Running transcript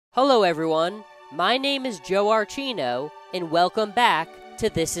Hello everyone, my name is Joe Archino, and welcome back to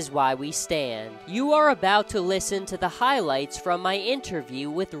This Is Why We Stand. You are about to listen to the highlights from my interview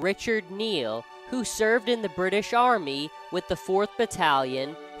with Richard Neale, who served in the British Army with the 4th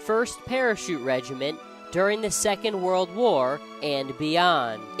Battalion, 1st Parachute Regiment, during the Second World War and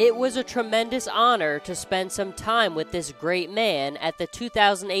beyond. It was a tremendous honor to spend some time with this great man at the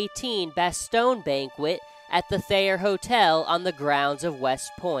 2018 Bastogne Banquet at the Thayer Hotel on the grounds of West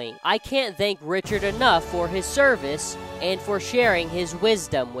Point. I can't thank Richard enough for his service and for sharing his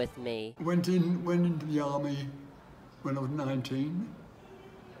wisdom with me. Went into the army when I was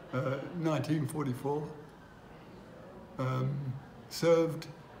 1944. Served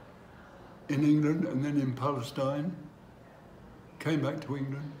in England and then in Palestine. Came back to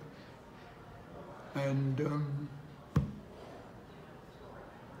England and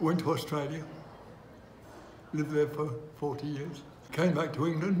went to Australia. Lived there for 40 years. Came back to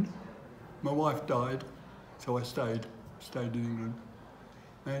England. My wife died, so I stayed in England.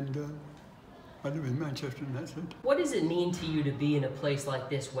 And I live in Manchester and that's it. What does it mean to you to be in a place like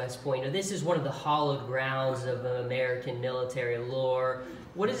this, West Point? Now, this is one of the hallowed grounds of American military lore.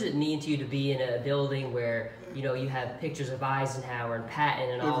 What does it mean to you to be in a building where, you know, you have pictures of Eisenhower and Patton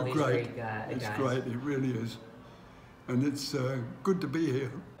and all these great guys? It's great, it really is. And it's good to be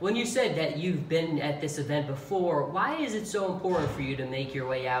here. When you said that you've been at this event before, why is it so important for you to make your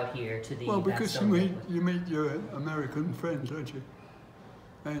way out here to the Well, because you meet your American friends, don't you?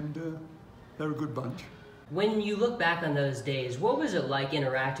 And they're a good bunch. When you look back on those days, what was it like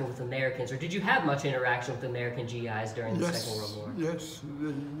interacting with Americans, or did you have much interaction with American GIs during the Second World War? Yes,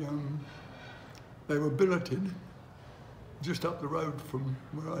 they were billeted just up the road from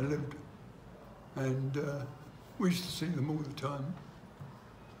where I lived. And we used to see them all the time,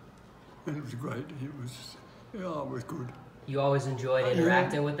 and it was great. It was good. You always enjoyed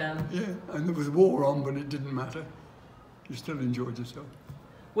interacting with them? Yeah, and there was war on, but it didn't matter. You still enjoyed yourself.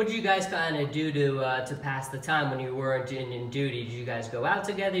 What did you guys kind of do to pass the time when you weren't in duty? Did you guys go out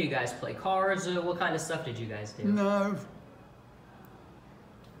together? You guys play cards? What kind of stuff did you guys do? No,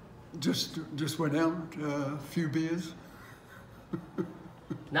 just went out, a few beers.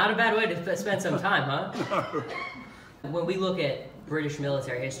 Not a bad way to spend some time, huh? No. When we look at British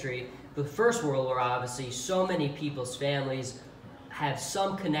military history, the First World War, obviously, so many people's families have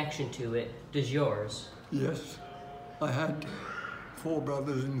some connection to it. Does yours? Yes. I had 4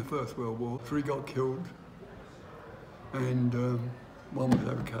 brothers in the First World War. 3 got killed, and 1 was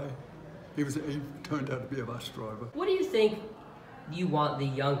okay. He turned out to be a bus driver. What do you think you want the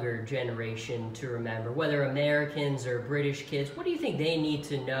younger generation to remember, whether Americans or British kids? What do you think they need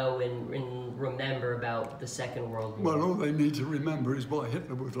to know and remember about the Second World War? Well, all they need to remember is what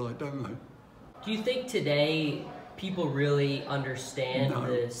Hitler was like, don't they? Do you think today people really understand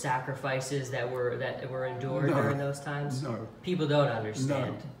the sacrifices that were endured during those times? No. People don't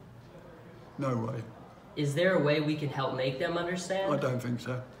understand? No way. Is there a way we can help make them understand? I don't think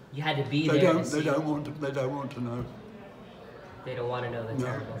so. You had to be there to see. They don't want to know. They don't want to know the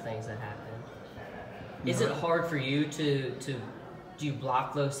terrible things that happen. Is it hard for you do you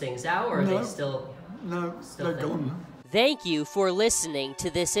block those things out, or are they still? No, they're gone. Thank you for listening to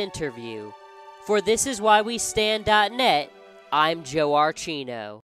this interview. For thisiswhywestand.net, I'm Joe Archino.